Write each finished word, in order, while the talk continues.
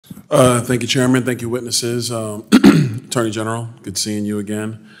Thank you, Chairman. Thank you, witnesses. Attorney General, good seeing you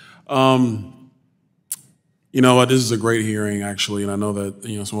again. This is a great hearing, actually, and I know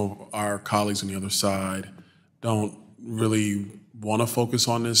that some of our colleagues on the other side don't really want to focus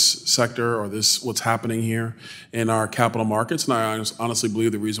on this sector or what's happening here in our capital markets. And I honestly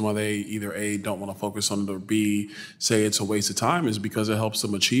believe the reason why they either A, don't want to focus on it, or B, say it's a waste of time is because it helps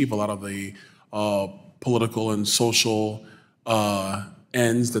them achieve a lot of the political and social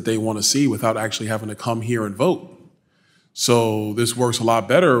ends that they want to see without actually having to come here and vote. So this works a lot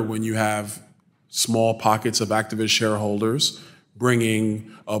better when you have small pockets of activist shareholders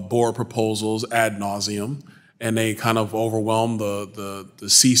bringing board proposals ad nauseum, and they kind of overwhelm the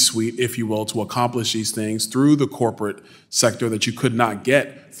C-suite, if you will, to accomplish these things through the corporate sector that you could not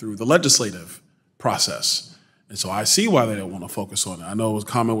get through the legislative process. And so I see why they don't want to focus on it. I know a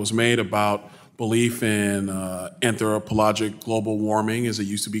comment was made about belief in anthropologic global warming, as it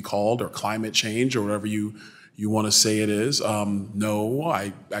used to be called, or climate change, or whatever you want to say it is. No,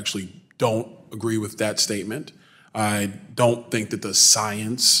 I actually don't agree with that statement. I don't think that the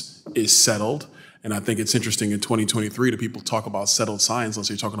science is settled. And I think it's interesting in 2023 that people talk about settled science unless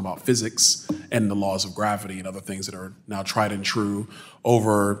you're talking about physics and the laws of gravity and other things that are now tried and true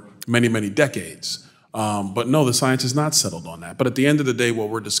over many, many decades. But no, the science is not settled on that. But at the end of the day, what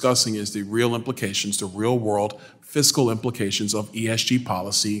we're discussing is the real implications, the real world fiscal implications of ESG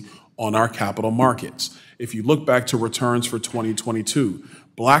policy on our capital markets. If you look back to returns for 2022,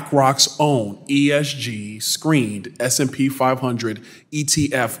 BlackRock's own ESG screened S&P 500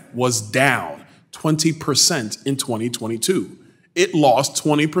 ETF was down 20% in 2022. It lost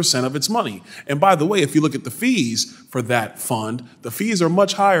 20% of its money. And by the way, if you look at the fees for that fund, the fees are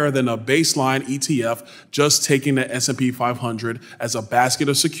much higher than a baseline ETF just taking the S&P 500 as a basket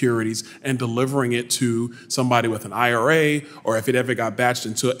of securities and delivering it to somebody with an IRA, or if it ever got batched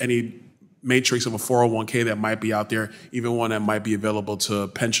into any matrix of a 401k that might be out there, even one that might be available to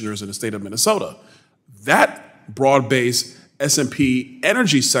pensioners in the state of Minnesota. That broad-based S&P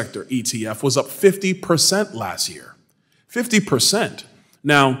energy sector ETF was up 50% last year. 50%.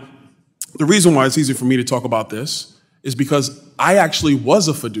 Now, the reason why it's easy for me to talk about this is because I actually was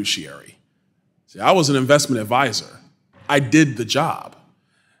a fiduciary. See, I was an investment advisor. I did the job.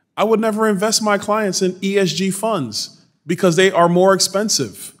 I would never invest my clients in ESG funds because they are more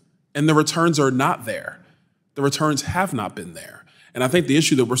expensive and the returns are not there. The returns have not been there. And I think the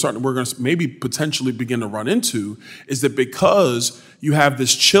issue that we're going to maybe potentially begin to run into is that because you have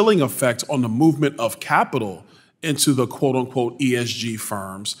this chilling effect on the movement of capital into the quote unquote ESG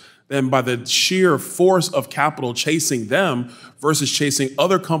firms, then by the sheer force of capital chasing them versus chasing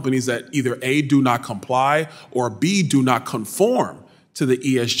other companies that either A, do not comply, or B, do not conform to the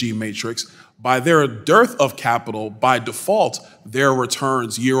ESG matrix, by their dearth of capital, by default, their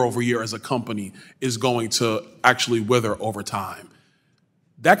returns year over year as a company is going to actually wither over time.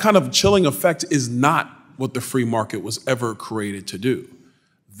 That kind of chilling effect is not what the free market was ever created to do.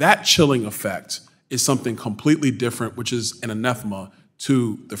 That chilling effect is something completely different, which is an anathema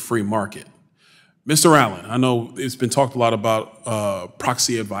to the free market. Mr. Allen, I know it's been talked a lot about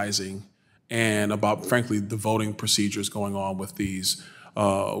proxy advising and about, frankly, the voting procedures going on with these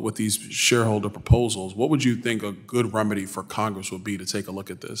shareholder proposals. What would you think a good remedy for Congress would be to take a look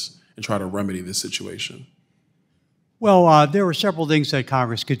at this and try to remedy this situation? Well, there were several things that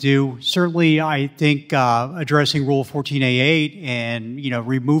Congress could do. Certainly, I think addressing Rule 14A8 and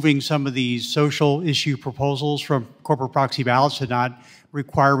removing some of these social issue proposals from corporate proxy ballots and not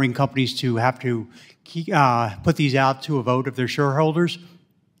requiring companies to have to put these out to a vote of their shareholders.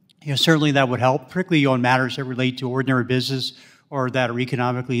 Certainly that would help, particularly on matters that relate to ordinary business or that are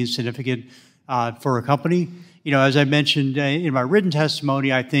economically insignificant for a company. As I mentioned in my written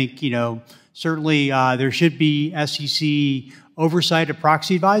testimony, I think certainly there should be SEC oversight of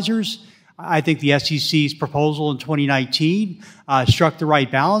proxy advisors. I think the SEC's proposal in 2019 struck the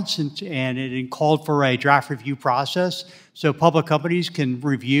right balance and it called for a draft review process so public companies can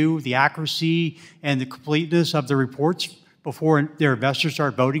review the accuracy and the completeness of the reports before their investors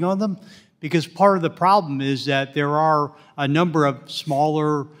start voting on them. Because part of the problem is that there are a number of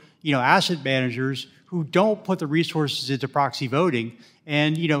smaller asset managers who don't put the resources into proxy voting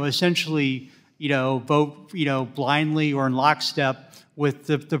and essentially vote blindly or in lockstep with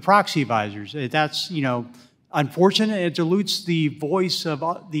the proxy advisors. That's unfortunate. It dilutes the voice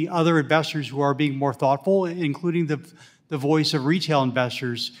of the other investors who are being more thoughtful, including the voice of retail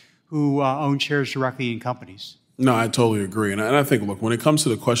investors who own shares directly in companies. No, I totally agree. And I think, look, when it comes to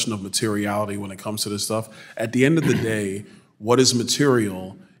the question of materiality, when it comes to this stuff, at the end of the day, what is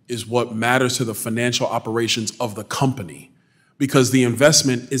material is what matters to the financial operations of the company. because the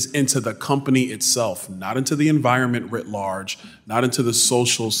investment is into the company itself, not into the environment writ large, not into the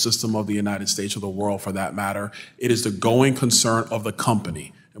social system of the United States or the world for that matter. It is the going concern of the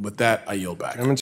company. And with that, I yield back.